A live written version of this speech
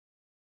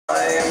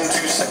I am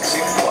too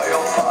sexy for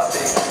your party,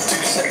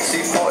 too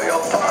sexy for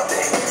your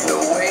party. The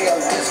way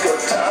I'm disco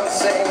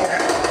dancing.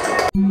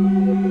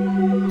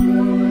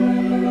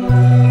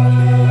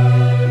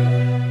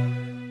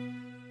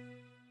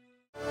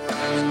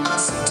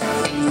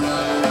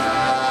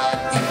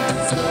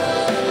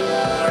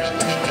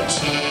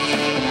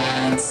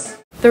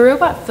 The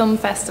Robot Film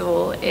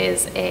Festival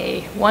is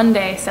a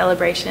one-day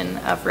celebration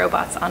of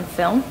robots on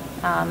film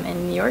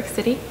in New York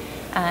City,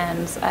 and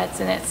it's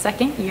in its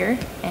second year,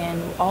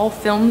 and all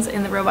films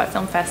in the Robot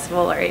Film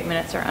Festival are 8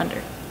 minutes or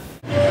under.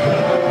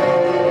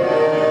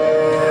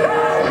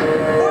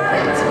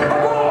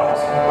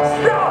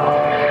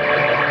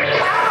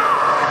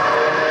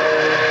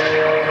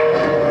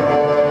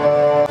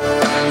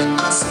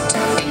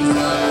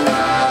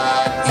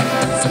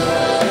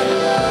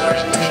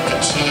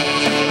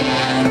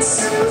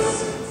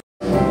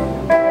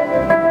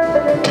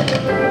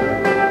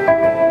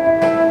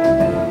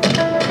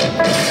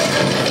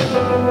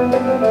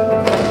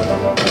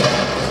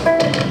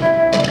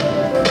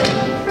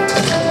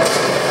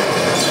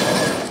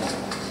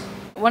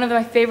 One of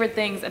my favorite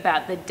things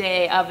about the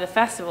day of the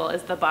festival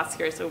is the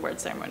Oscars award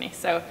ceremony.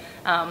 So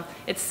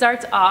it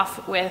starts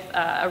off with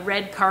a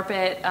red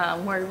carpet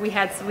where we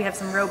have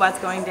some robots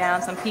going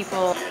down, some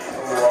people.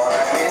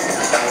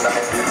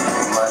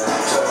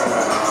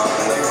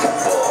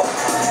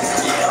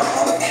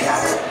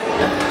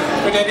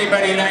 Would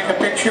anybody like a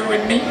picture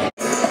with me?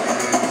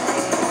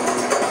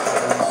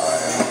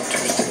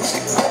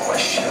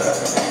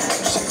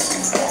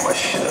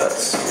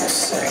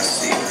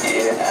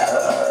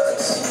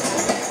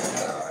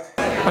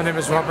 My name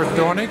is Robert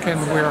Dornick,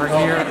 and we are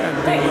here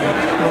at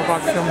the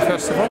Robot Film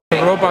Festival.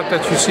 The robot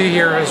that you see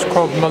here is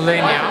called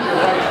Melania.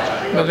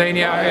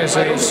 Melania is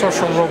a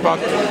social robot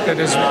that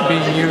is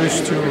being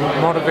used to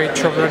motivate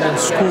children in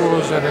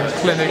schools and in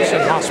clinics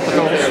and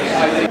hospitals.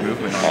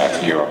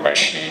 Have your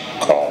machine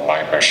call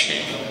my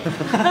machine.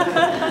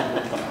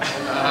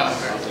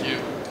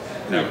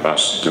 You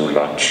must do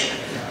lunch.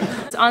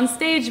 On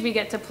stage we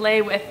get to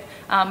play with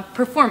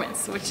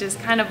performance, which is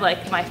kind of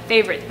like my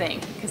favorite thing,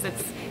 because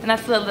that's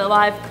the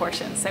live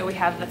portion. So we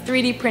have the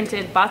 3D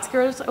printed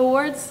Oscars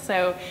awards,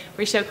 so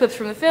we show clips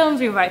from the films,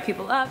 we invite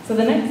people up. So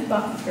the next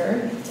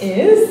Oscar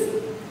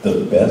is...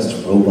 the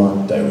best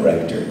robot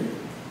director.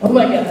 Oh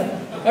my god,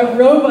 a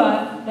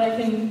robot that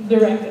can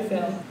direct a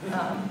film.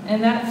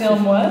 And that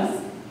film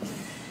was?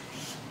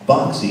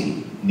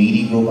 Boxy,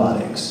 Needy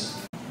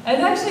Robotics.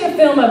 It's actually a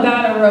film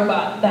about a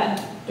robot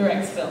that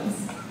directs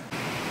films.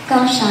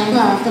 Gosh, I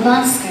love the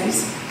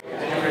Oscars.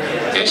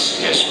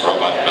 This is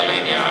Robot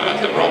Melania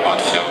at the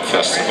Robot Film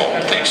Festival.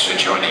 Thanks for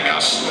joining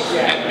us,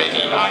 and may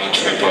the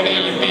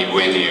IEEE be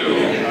with you.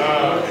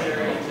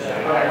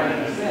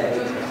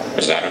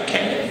 Is that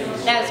okay?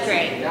 That was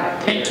great.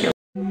 Thank you.